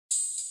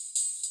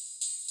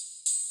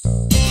So,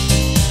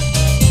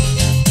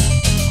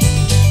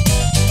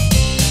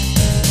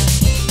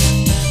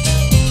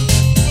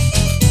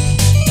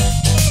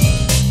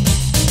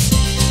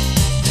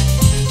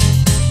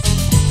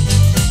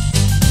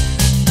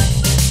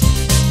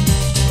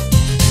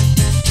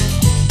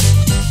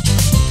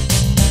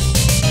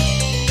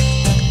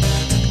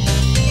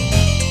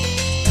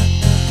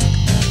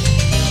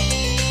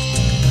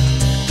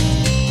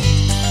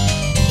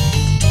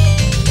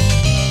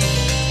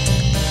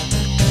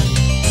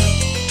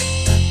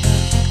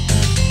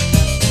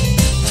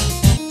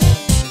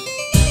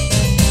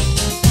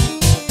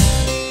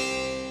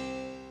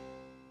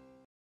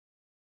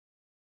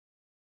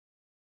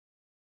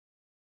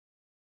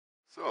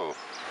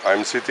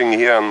 I'm sitting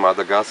here on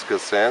Madagascar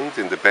sand.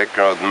 In the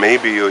background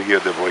maybe you hear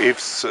the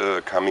waves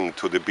coming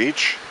to the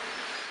beach.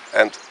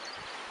 And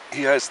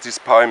here is this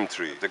palm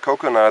tree. The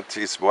coconut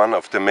is one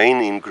of the main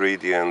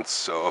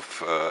ingredients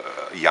of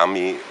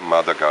yummy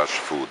Madagascar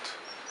food.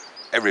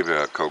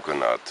 Everywhere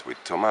coconut, with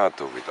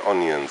tomato, with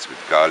onions, with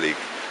garlic,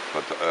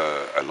 but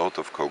a lot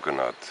of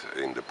coconut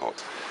in the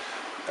pot.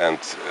 And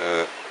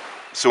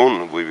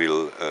soon we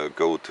will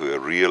go to a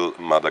real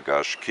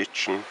Madagascar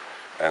kitchen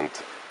and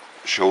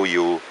show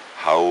you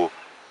how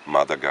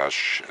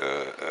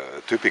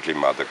Madagascar, typically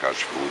Madagascar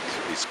food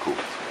is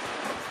cooked.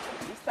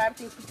 We start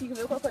to pick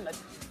the coconut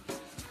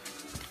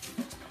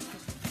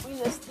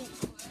with a stick.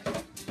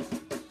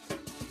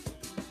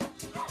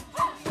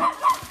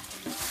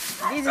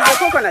 This is the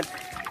coconut,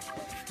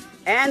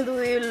 and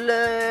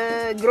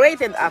we'll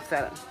grate it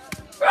after.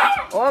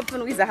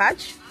 Open with a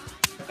hatch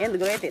and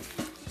grate it,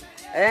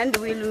 and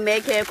we'll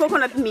make a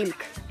coconut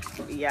milk.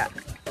 Yeah.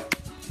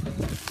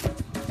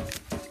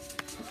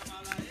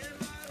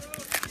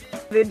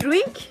 The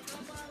drink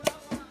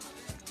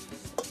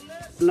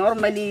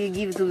normally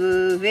give to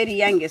the very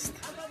youngest.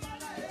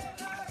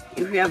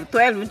 If you have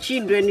 12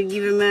 children, you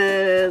give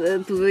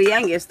them to the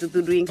youngest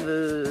to drink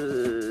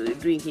the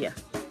drink here.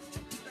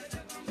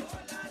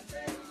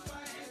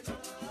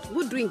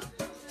 Good drink.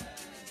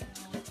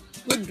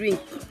 Good drink.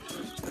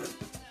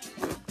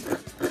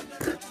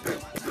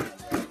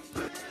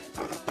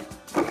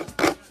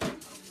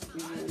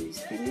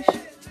 Is finished.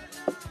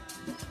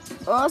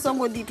 Oh,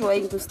 somebody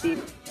trying to steal.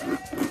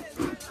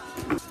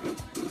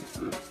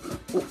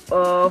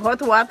 Hot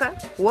water,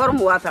 warm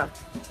water,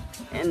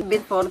 and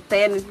bit for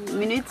 10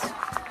 minutes.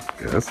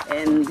 Yes.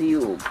 And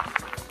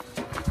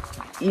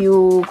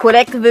you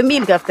correct the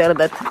milk after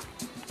that.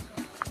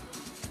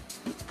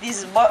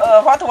 This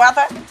hot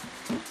water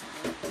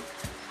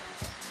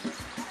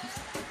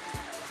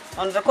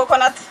on the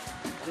coconut,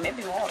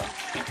 maybe more.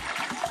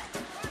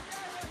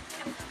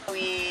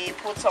 We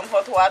put some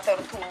hot water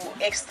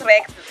to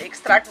extract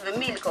the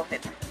milk of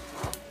it.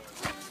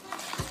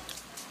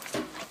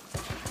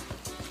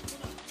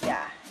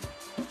 Yeah,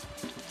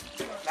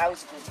 that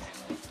was good.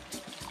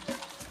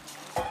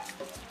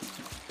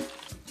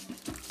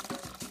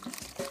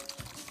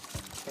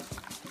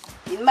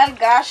 In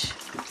Malgache,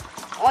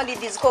 only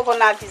this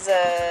coconut is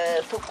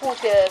to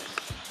cook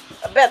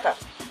better.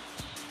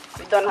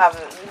 We don't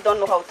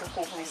know how to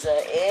cook with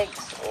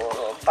eggs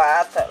or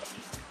butter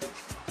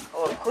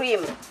or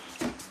cream.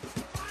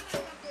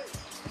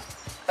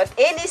 But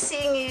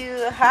anything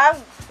you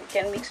have, you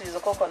can mix with the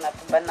coconut,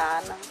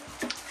 banana,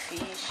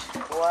 fish,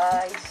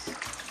 rice,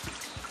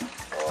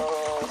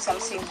 or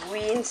something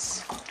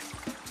greens.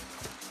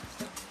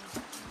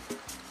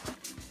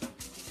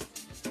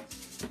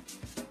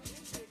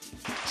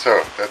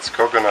 So, that's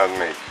coconut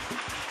milk.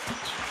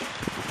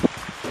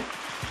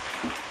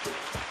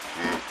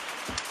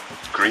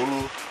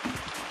 Creamy,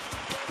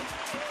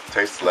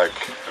 tastes like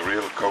a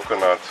real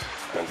coconut,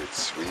 and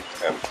it's sweet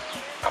and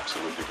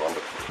absolutely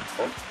wonderful.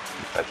 Huh?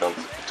 I don't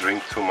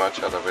drink too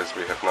much, otherwise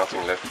we have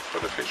nothing left for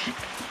the fish.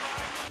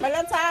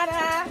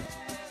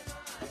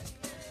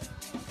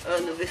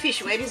 The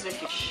fish, where is the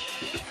fish?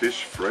 The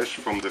fish fresh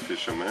from the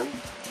fisherman.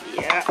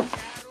 Yeah.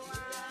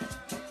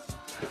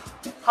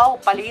 How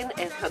Pauline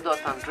and her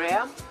daughter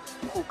Andrea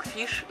cook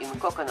fish in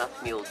coconut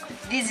milk.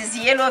 This is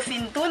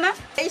yellowfin tuna.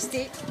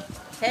 Tasty,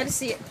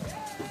 healthy.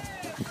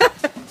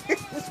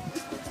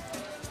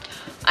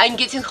 I'm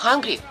getting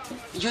hungry.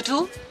 You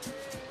too?